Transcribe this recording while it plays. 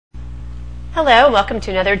Hello, welcome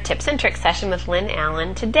to another tips and tricks session with Lynn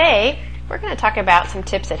Allen. Today we're going to talk about some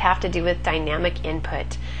tips that have to do with dynamic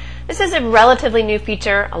input. This is a relatively new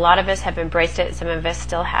feature. A lot of us have embraced it, some of us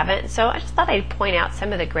still haven't. So I just thought I'd point out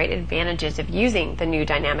some of the great advantages of using the new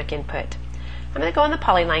dynamic input. I'm going to go on the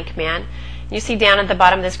Polyline Command. You see down at the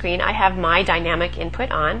bottom of the screen I have my dynamic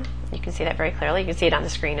input on. You can see that very clearly. You can see it on the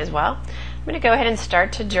screen as well. I'm going to go ahead and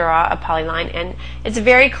start to draw a polyline, and it's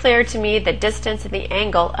very clear to me the distance and the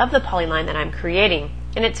angle of the polyline that I'm creating.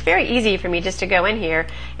 And it's very easy for me just to go in here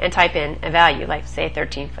and type in a value, like say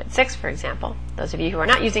 13'6", for example. Those of you who are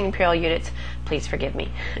not using imperial units, please forgive me.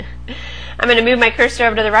 I'm going to move my cursor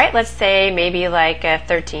over to the right. Let's say maybe like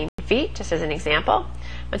 13 feet, just as an example.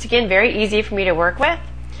 Once again, very easy for me to work with.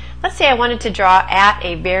 Let's say I wanted to draw at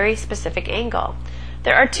a very specific angle.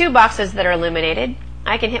 There are two boxes that are illuminated.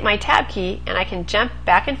 I can hit my tab key and I can jump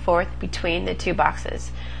back and forth between the two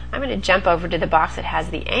boxes. I'm going to jump over to the box that has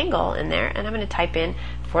the angle in there, and I'm going to type in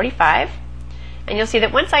 45. And you'll see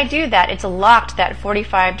that once I do that, it's locked that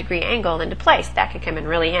 45-degree angle into place. That can come in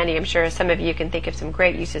really handy. I'm sure some of you can think of some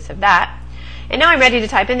great uses of that. And now I'm ready to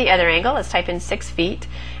type in the other angle. Let's type in 6 feet.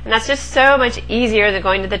 And that's just so much easier than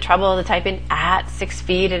going to the trouble to type in at 6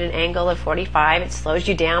 feet at an angle of 45. It slows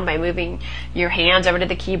you down by moving your hands over to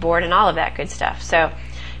the keyboard and all of that good stuff. So,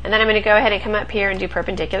 and then I'm going to go ahead and come up here and do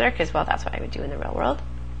perpendicular because, well, that's what I would do in the real world.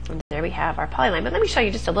 And there we have our polyline. But let me show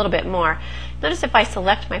you just a little bit more. Notice if I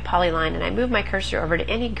select my polyline and I move my cursor over to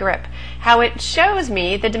any grip, how it shows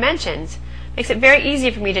me the dimensions. Makes it very easy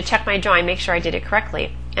for me to check my drawing, make sure I did it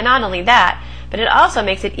correctly. And not only that, but it also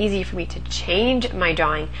makes it easy for me to change my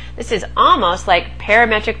drawing. This is almost like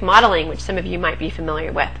parametric modeling, which some of you might be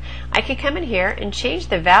familiar with. I can come in here and change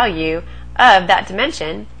the value of that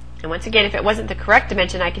dimension. And once again, if it wasn't the correct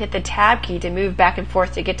dimension, I can hit the tab key to move back and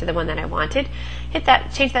forth to get to the one that I wanted. Hit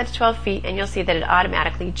that, change that to 12 feet, and you'll see that it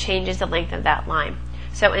automatically changes the length of that line.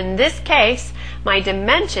 So in this case, my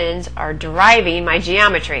dimensions are driving my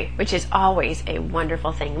geometry, which is always a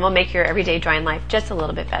wonderful thing. It will make your everyday drawing life just a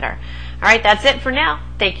little bit better. All right, that's it for now.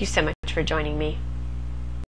 Thank you so much for joining me.